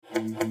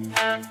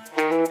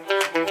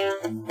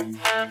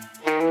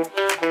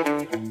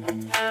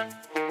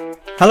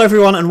Hello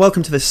everyone and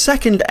welcome to the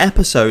second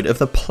episode of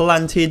the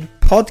Planted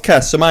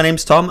Podcast. So my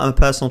name's Tom, I'm a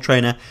personal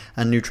trainer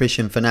and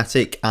nutrition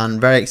fanatic and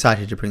very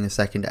excited to bring the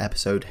second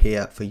episode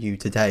here for you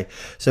today.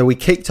 So we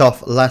kicked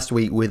off last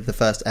week with the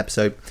first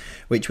episode,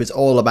 which was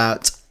all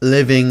about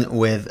living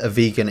with a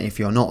vegan if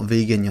you're not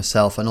vegan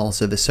yourself, and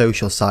also the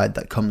social side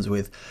that comes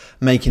with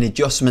making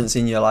adjustments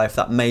in your life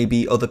that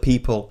maybe other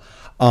people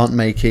aren't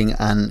making,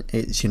 and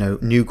it's,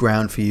 new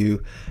ground for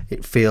you.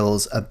 It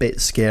feels a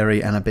bit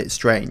scary and a bit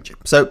strange.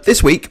 So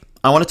this week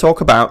I want to talk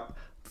about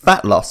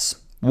fat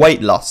loss,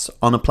 weight loss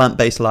on a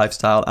plant-based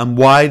lifestyle, and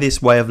why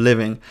this way of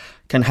living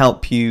can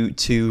help you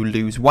to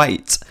lose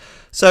weight.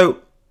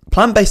 So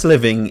plant-based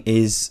living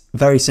is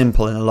very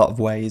simple in a lot of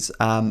ways,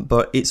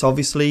 but it's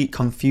obviously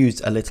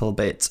confused a little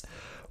bit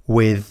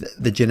with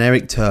the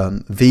generic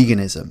term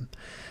veganism.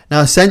 Now,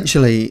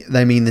 essentially,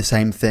 they mean the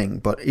same thing,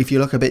 but if you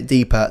look a bit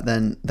deeper,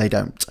 then they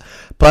don't.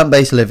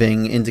 Plant-based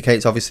living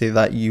indicates, obviously,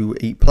 that you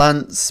eat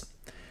plants,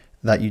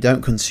 that you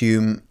don't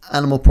consume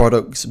animal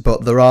products,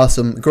 but there are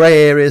some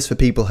grey areas for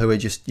people who are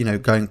just,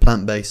 going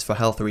plant-based for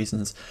health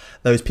reasons.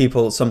 Those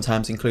people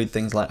sometimes include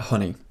things like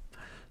honey.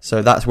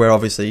 So that's where,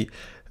 obviously,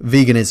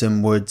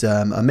 veganism would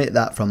omit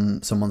that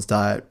from someone's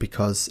diet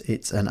because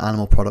it's an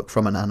animal product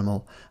from an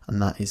animal,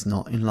 and that is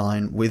not in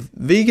line with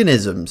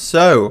veganism.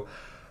 So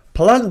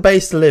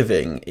plant-based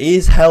living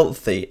is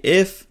healthy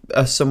if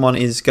someone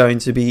is going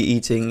to be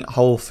eating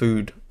whole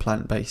food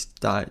plant-based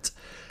diet.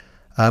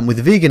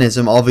 With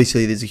veganism,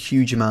 obviously, there's a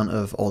huge amount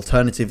of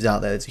alternatives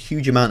out there. There's a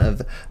huge amount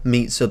of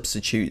meat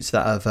substitutes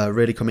that have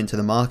really come into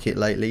the market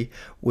lately,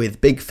 with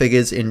big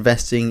figures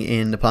investing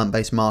in the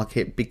plant-based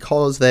market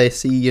because they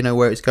see,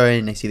 where it's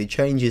going. They see the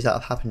changes that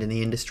have happened in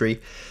the industry.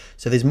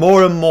 So there's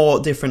more and more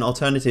different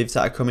alternatives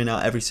that are coming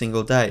out every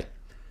single day.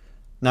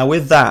 Now,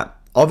 with that,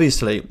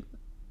 obviously,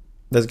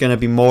 there's going to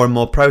be more and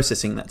more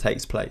processing that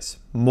takes place.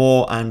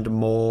 More and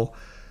more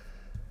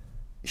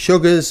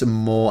sugars,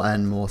 more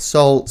and more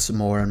salts,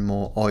 more and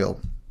more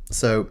oil.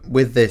 So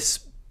with this,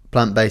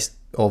 plant-based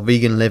or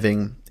vegan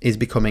living is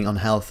becoming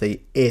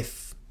unhealthy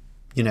if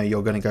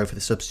you're going to go for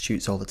the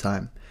substitutes all the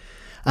time.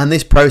 And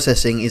this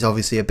processing is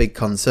obviously a big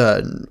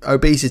concern.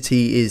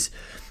 Obesity is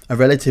a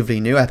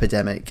relatively new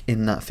epidemic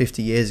in that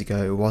 50 years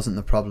ago it wasn't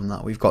the problem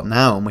that we've got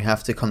now, and we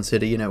have to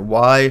consider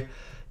why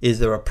is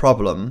there a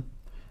problem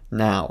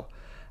now.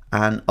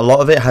 And a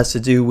lot of it has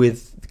to do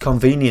with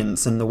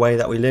convenience and the way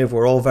that we live.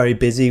 We're all very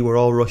busy. We're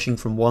all rushing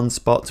from one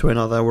spot to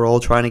another. We're all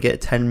trying to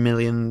get 10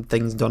 million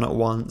things done at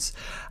once.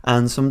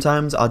 And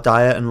sometimes our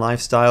diet and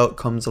lifestyle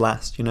comes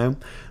last, We're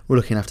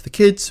looking after the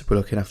kids. We're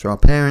looking after our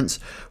parents.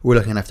 We're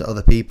looking after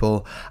other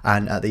people.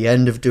 And at the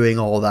end of doing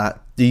all that,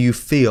 do you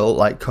feel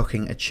like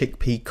cooking a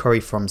chickpea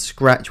curry from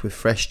scratch with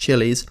fresh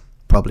chilies?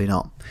 Probably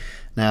not.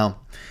 Now,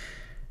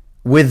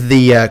 with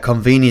the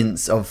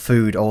convenience of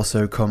food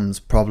also comes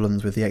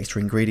problems with the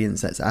extra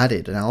ingredients that's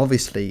added. Now,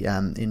 obviously,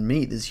 in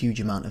meat, there's a huge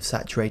amount of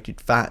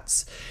saturated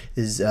fats.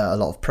 There's a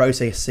lot of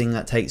processing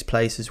that takes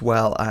place as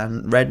well.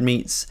 And red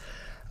meats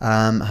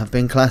have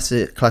been classed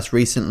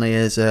recently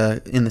as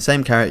in the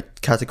same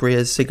category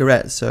as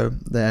cigarettes. So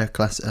they're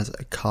classed as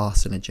a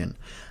carcinogen.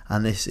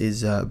 And this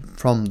is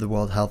from the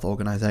World Health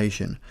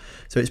Organization.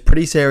 So it's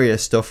pretty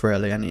serious stuff,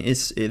 really. And it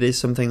is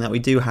something that we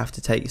do have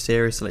to take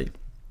seriously.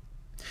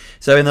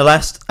 So in the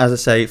last, as I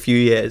say, few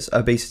years,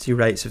 obesity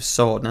rates have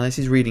soared. Now, this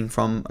is reading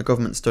from a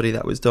government study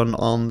that was done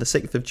on the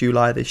 6th of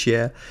July this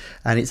year.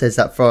 And it says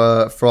that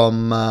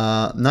from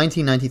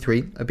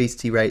 1993,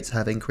 obesity rates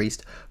have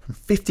increased from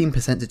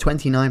 15% to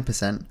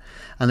 29%.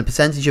 And the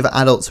percentage of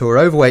adults who are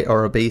overweight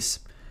or obese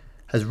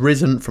has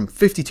risen from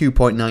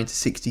 52.9 to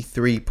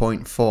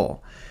 63.4.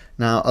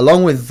 Now,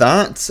 along with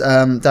that,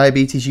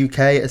 Diabetes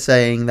UK are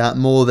saying that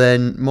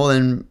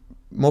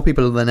more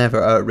people than ever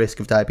are at risk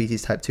of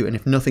diabetes type 2, and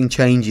if nothing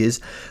changes,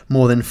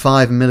 more than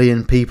 5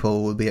 million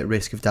people will be at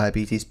risk of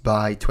diabetes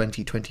by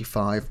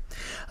 2025.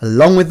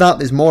 Along with that,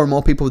 there's more and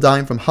more people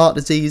dying from heart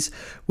disease,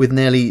 with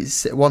nearly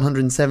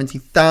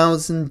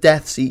 170,000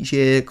 deaths each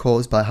year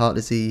caused by heart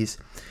disease,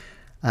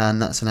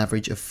 and that's an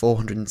average of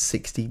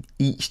 460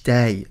 each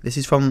day. This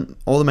is from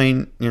all the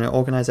main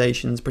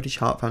organisations, British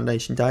Heart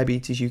Foundation,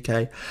 Diabetes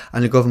UK,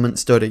 and a government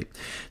study.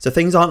 So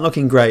things aren't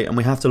looking great, and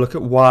we have to look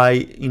at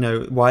why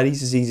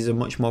these diseases are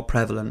much more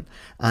prevalent,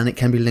 and it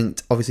can be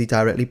linked obviously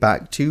directly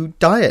back to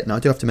diet. Now, I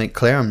do have to make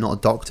clear, I'm not a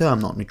doctor,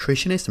 I'm not a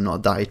nutritionist, I'm not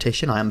a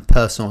dietitian, I am a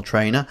personal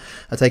trainer.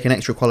 I've taken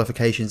extra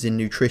qualifications in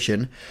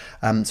nutrition,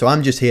 so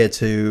I'm just here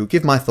to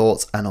give my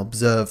thoughts and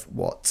observe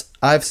what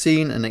I've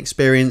seen and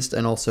experienced,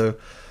 and also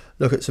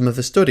look at some of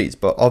the studies.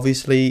 But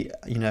obviously,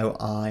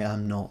 I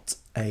am not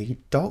a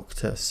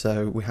doctor,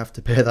 so we have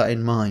to bear that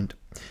in mind.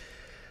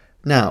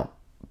 Now,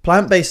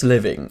 Plant-based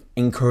living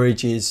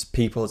encourages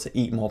people to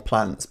eat more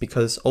plants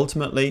because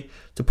ultimately,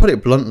 to put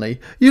it bluntly,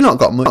 you've not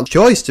got much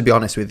choice, to be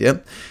honest with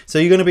you. So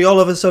you're going to be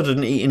all of a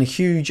sudden eating a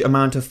huge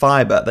amount of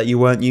fibre that you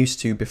weren't used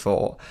to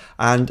before.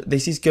 And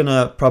this is going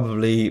to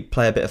probably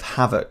play a bit of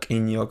havoc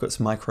in your gut's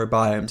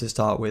microbiome to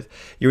start with.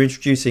 You're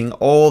introducing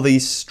all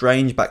these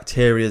strange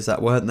bacteria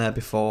that weren't there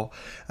before.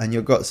 And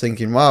your gut's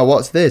thinking, wow,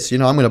 what's this? I'm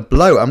going to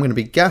bloat. I'm going to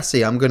be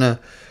gassy. I'm going to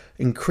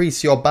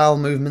increase your bowel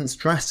movements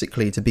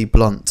drastically, to be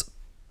blunt.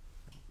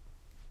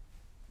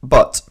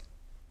 But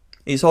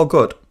it's all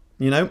good,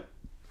 and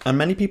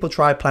many people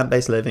try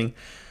plant-based living,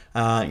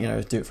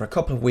 do it for a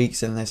couple of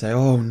weeks and they say,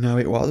 oh no,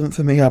 it wasn't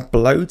for me, I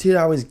bloated,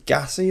 I was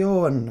gassy,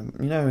 and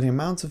the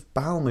amount of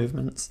bowel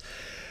movements.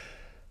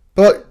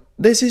 But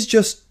this is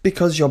just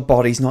because your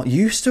body's not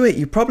used to it.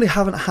 You probably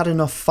haven't had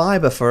enough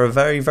fibre for a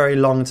very, very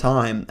long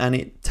time, and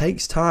it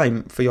takes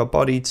time for your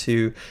body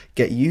to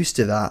get used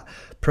to that,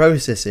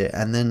 process it,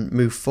 and then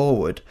move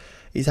forward.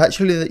 It's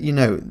actually that,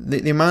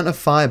 the amount of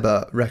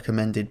fibre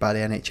recommended by the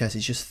NHS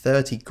is just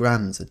 30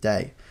 grams a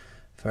day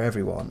for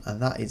everyone.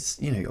 And that is,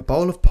 a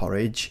bowl of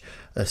porridge,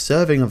 a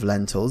serving of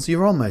lentils,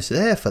 you're almost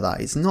there for that.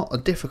 It's not a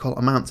difficult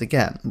amount to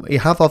get. We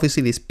have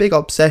obviously this big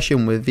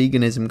obsession with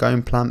veganism,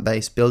 going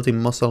plant-based,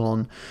 building muscle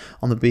on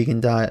the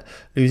vegan diet,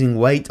 losing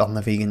weight on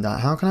the vegan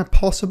diet. How can I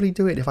possibly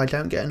do it if I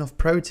don't get enough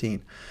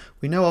protein?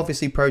 We know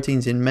obviously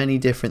protein's in many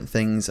different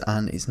things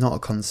and it's not a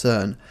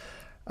concern.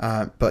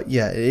 But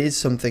yeah, it is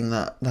something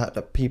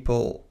that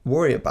people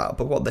worry about.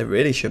 But what they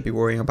really should be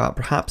worrying about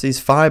perhaps is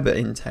fibre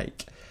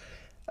intake.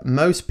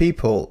 Most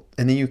people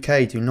in the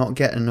UK do not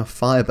get enough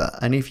fibre.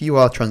 And if you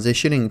are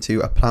transitioning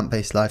to a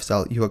plant-based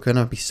lifestyle, you are going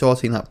to be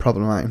sorting that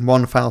problem out in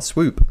one foul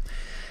swoop.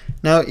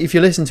 Now, if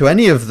you listen to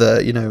any of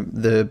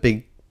the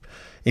big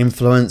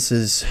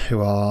influencers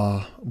who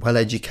are well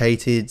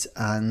educated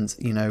and,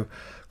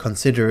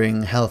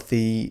 considering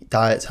healthy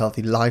diets,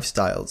 healthy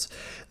lifestyles,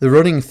 the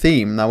running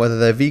theme, now whether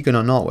they're vegan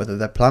or not, whether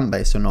they're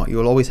plant-based or not, you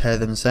will always hear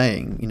them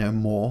saying,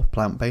 more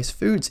plant-based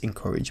foods,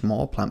 encourage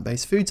more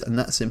plant-based foods, and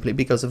that's simply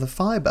because of the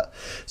fibre.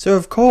 So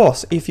of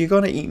course, if you're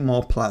going to eat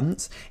more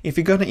plants, if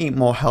you're going to eat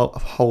more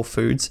whole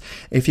foods,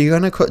 if you're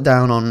going to cut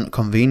down on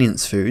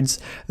convenience foods,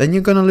 then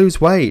you're going to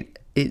lose weight.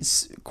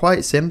 It's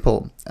quite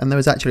simple. And there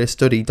was actually a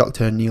study,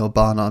 Dr. Neil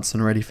Barnard's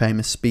done a really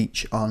famous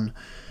speech on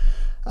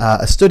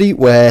a study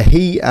where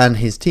he and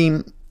his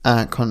team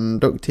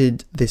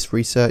conducted this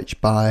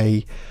research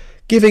by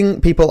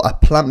giving people a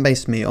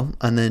plant-based meal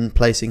and then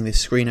placing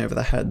this screen over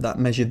their head that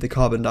measured the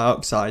carbon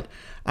dioxide.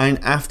 And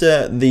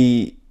after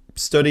the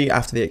study,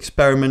 after the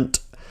experiment,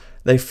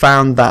 they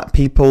found that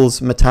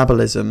people's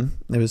metabolism,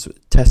 there was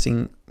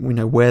testing,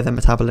 where their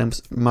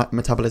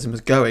metabolism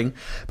was going,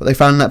 but they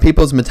found that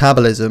people's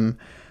metabolism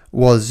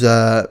was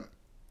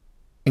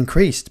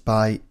increased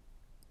by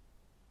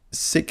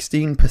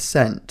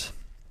 16%.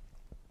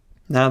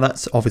 Now,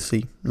 that's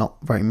obviously not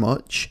very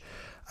much,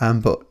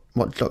 but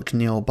what Dr.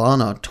 Neil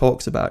Barnard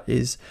talks about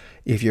is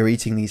if you're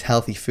eating these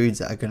healthy foods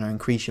that are going to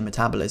increase your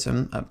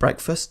metabolism at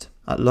breakfast,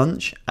 at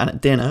lunch, and at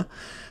dinner,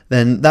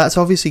 then that's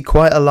obviously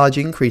quite a large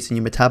increase in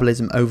your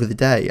metabolism over the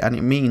day, and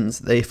it means,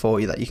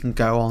 therefore, that you can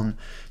go on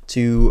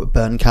to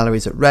burn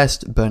calories at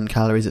rest, burn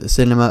calories at the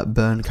cinema,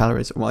 burn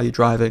calories while you're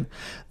driving.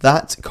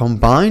 That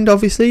combined,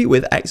 obviously,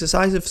 with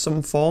exercise of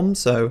some form,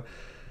 so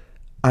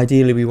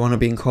ideally, we want to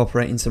be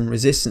incorporating some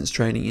resistance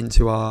training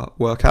into our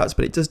workouts,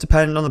 but it does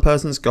depend on the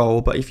person's goal.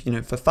 But if,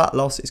 for fat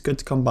loss, it's good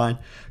to combine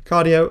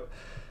cardio,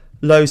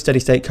 low steady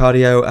state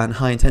cardio and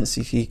high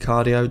intensity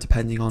cardio,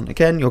 depending on,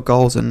 again, your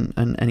goals and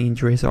any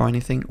injuries or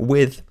anything,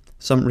 with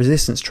some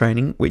resistance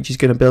training, which is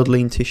going to build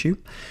lean tissue,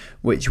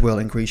 which will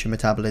increase your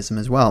metabolism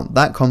as well.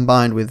 That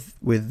combined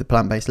with the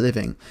plant-based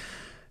living,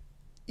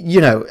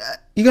 you're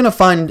going to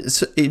find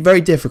it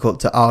very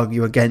difficult to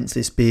argue against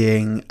this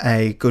being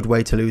a good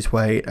way to lose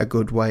weight, a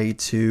good way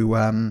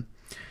to,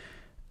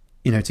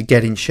 to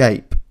get in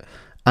shape.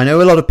 I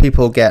know a lot of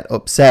people get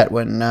upset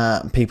when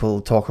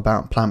people talk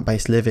about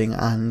plant-based living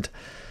and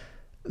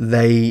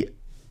they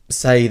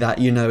say that,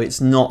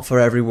 it's not for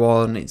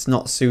everyone, it's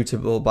not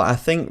suitable. But I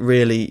think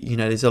really,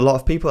 there's a lot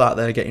of people out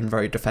there getting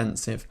very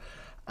defensive,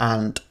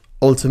 and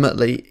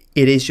ultimately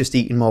it is just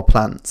eating more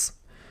plants.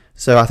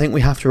 So I think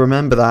we have to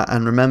remember that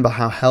and remember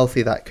how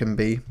healthy that can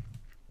be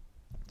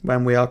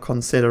when we are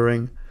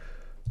considering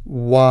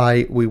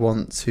why we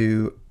want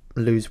to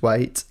lose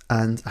weight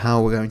and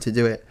how we're going to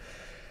do it.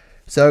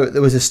 So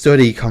there was a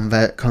study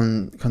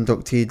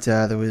conducted.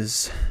 There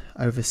was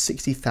over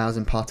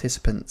 60,000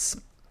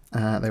 participants.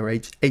 They were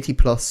aged 80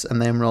 plus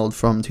and they enrolled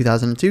from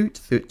 2002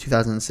 to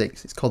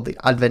 2006. It's called the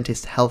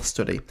Adventist Health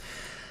Study.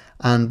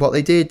 And what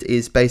they did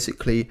is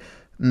basically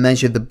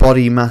measure the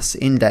body mass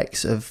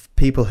index of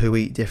people who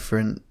eat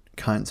different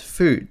kinds of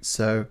food.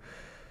 So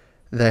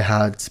they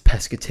had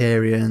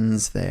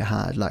pescatarians, they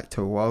had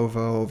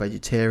lacto-ovo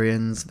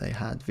vegetarians, they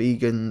had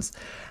vegans,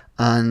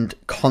 and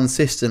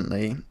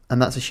consistently,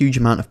 and that's a huge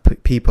amount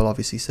of people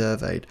obviously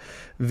surveyed,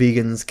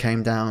 vegans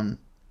came down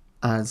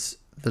as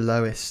the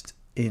lowest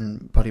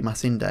in body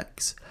mass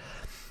index.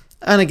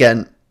 And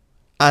again,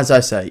 as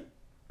I say,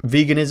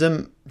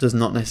 veganism does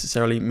not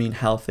necessarily mean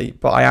healthy,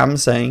 but I am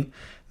saying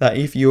that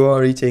if you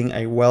are eating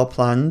a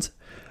well-planned,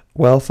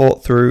 well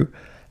thought through,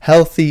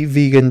 healthy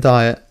vegan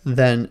diet,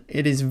 then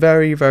it is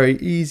very, very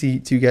easy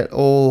to get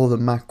all the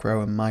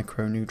macro and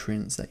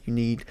micronutrients that you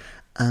need.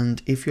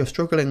 And if you're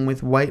struggling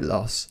with weight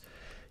loss,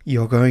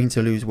 you're going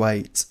to lose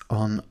weight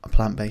on a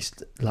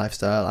plant-based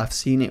lifestyle. I've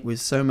seen it with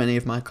so many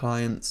of my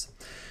clients.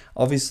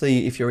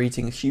 Obviously, if you're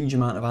eating a huge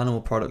amount of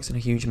animal products and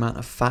a huge amount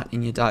of fat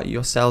in your diet,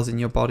 your cells in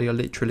your body are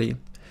literally,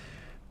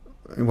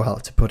 well,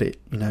 to put it,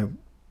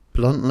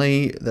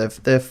 bluntly,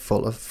 they're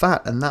full of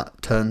fat, and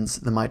that turns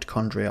the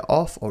mitochondria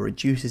off or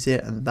reduces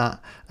it, and that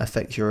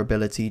affects your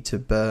ability to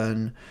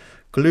burn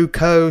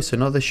glucose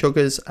and other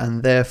sugars,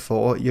 and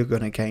therefore you're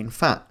going to gain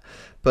fat.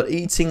 But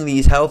eating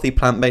these healthy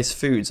plant-based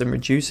foods and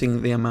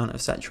reducing the amount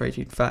of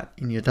saturated fat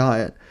in your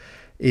diet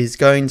is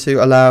going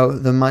to allow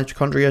the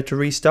mitochondria to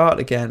restart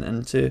again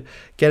and to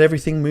get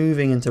everything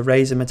moving and to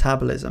raise the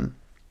metabolism.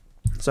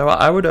 So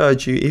I would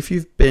urge you, if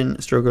you've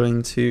been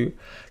struggling to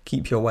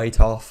keep your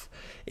weight off,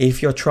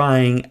 if you're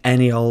trying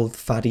any old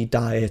fatty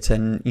diet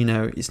and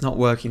it's not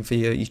working for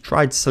you, you've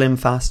tried Slim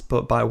Fast,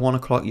 but by 1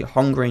 o'clock you're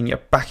hungry and you're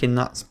back in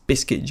that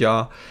biscuit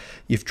jar.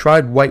 You've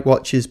tried Weight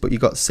Watchers, but you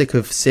got sick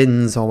of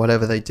SINs or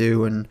whatever they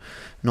do and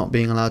not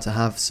being allowed to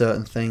have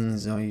certain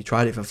things, or you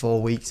tried it for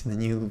 4 weeks and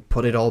then you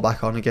put it all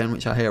back on again,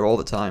 which I hear all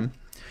the time.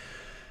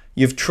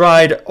 You've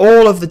tried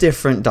all of the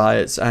different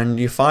diets and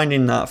you're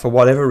finding that for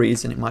whatever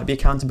reason, it might be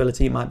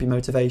accountability, it might be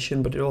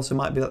motivation, but it also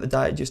might be that the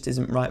diet just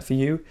isn't right for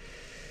you.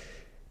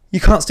 You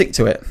can't stick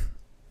to it.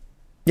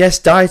 Yes,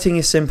 dieting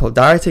is simple.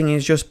 Dieting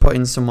is just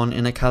putting someone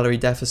in a calorie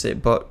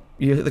deficit, but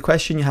the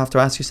question you have to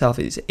ask yourself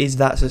is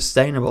that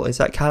sustainable? Is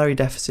that calorie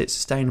deficit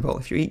sustainable?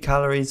 If you eat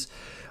calories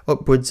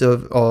upwards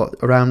of or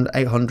around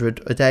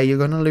 800 a day, you're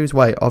going to lose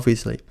weight,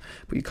 obviously,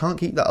 but you can't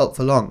keep that up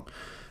for long.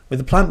 With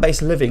the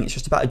plant-based living, it's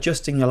just about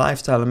adjusting your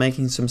lifestyle and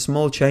making some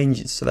small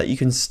changes so that you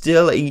can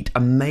still eat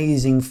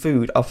amazing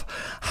food, of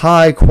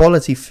high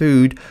quality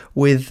food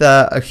with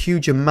a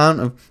huge amount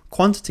of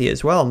quantity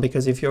as well.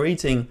 Because if you're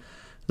eating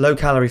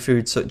low-calorie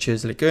foods such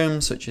as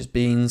legumes, such as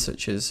beans,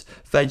 such as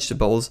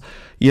vegetables,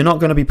 you're not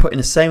going to be putting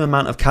the same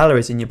amount of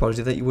calories in your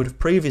body that you would have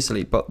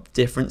previously. But the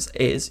difference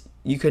is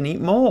you can eat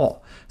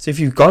more. So if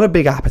you've got a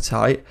big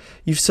appetite,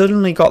 you've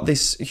suddenly got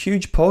this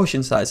huge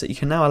portion size that you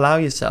can now allow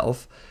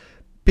yourself,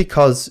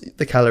 because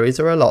the calories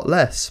are a lot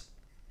less.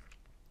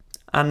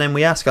 And then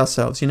we ask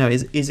ourselves,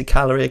 is a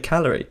calorie a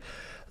calorie?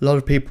 A lot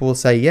of people will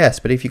say yes,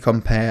 but if you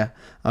compare,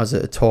 I was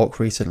at a talk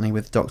recently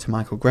with Dr.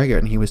 Michael Greger,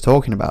 and he was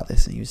talking about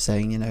this, and he was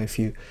saying, if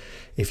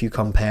you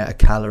compare a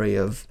calorie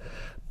of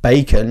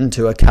bacon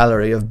to a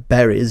calorie of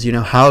berries,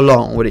 how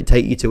long would it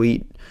take you to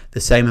eat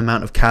the same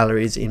amount of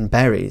calories in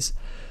berries?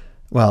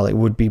 Well, it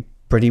would be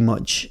pretty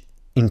much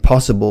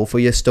impossible for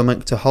your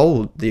stomach to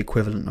hold the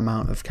equivalent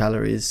amount of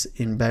calories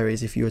in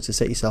berries. If you were to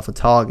set yourself a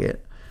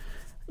target,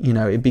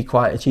 it'd be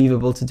quite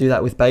achievable to do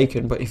that with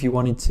bacon, but if you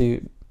wanted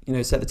to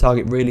set the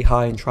target really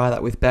high and try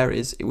that with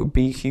berries, it would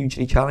be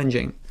hugely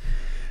challenging.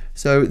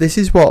 So this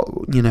is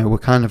what we're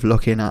kind of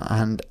looking at,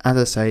 and as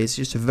I say, it's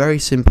just a very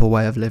simple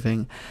way of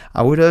living.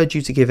 I would urge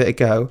you to give it a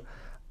go,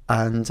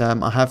 and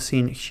I have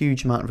seen a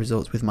huge amount of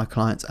results with my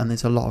clients, and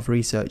there's a lot of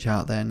research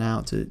out there now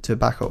to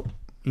back up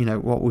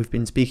what we've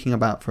been speaking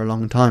about for a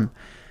long time.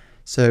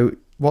 So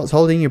what's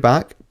holding you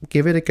back?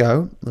 Give it a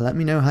go. Let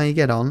me know how you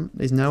get on.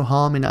 There's no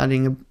harm in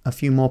adding a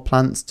few more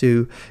plants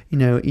to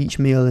each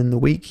meal in the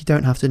week. You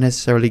don't have to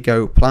necessarily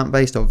go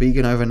plant-based or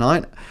vegan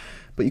overnight,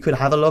 but you could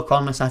have a look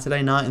on a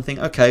Saturday night and think,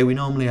 okay, we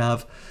normally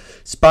have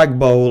spag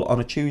bowl on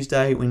a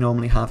Tuesday, we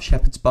normally have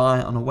shepherd's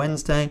pie on a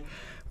Wednesday,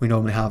 we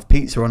normally have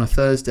pizza on a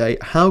Thursday.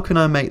 How can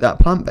I make that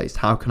plant-based?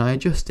 How can I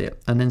adjust it?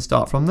 And then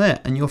start from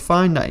there. And you'll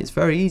find that it's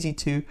very easy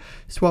to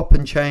swap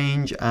and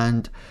change,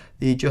 and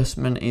the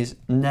adjustment is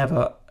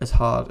never as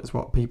hard as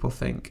what people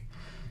think.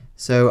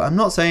 So I'm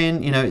not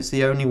saying, it's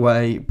the only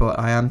way, but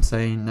I am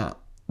saying that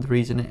the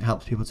reason it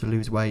helps people to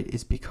lose weight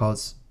is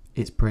because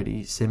it's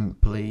pretty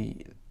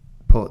simply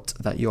put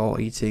that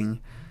you're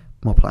eating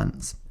more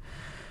plants.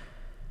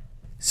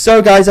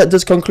 So guys, that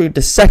does conclude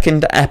the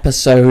second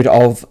episode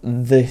of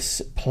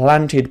this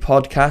Planted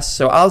podcast.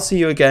 So I'll see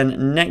you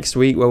again next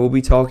week, where we'll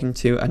be talking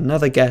to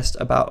another guest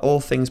about all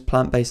things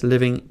plant-based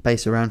living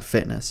based around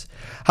fitness.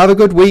 Have a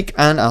good week,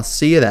 and I'll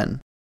see you then.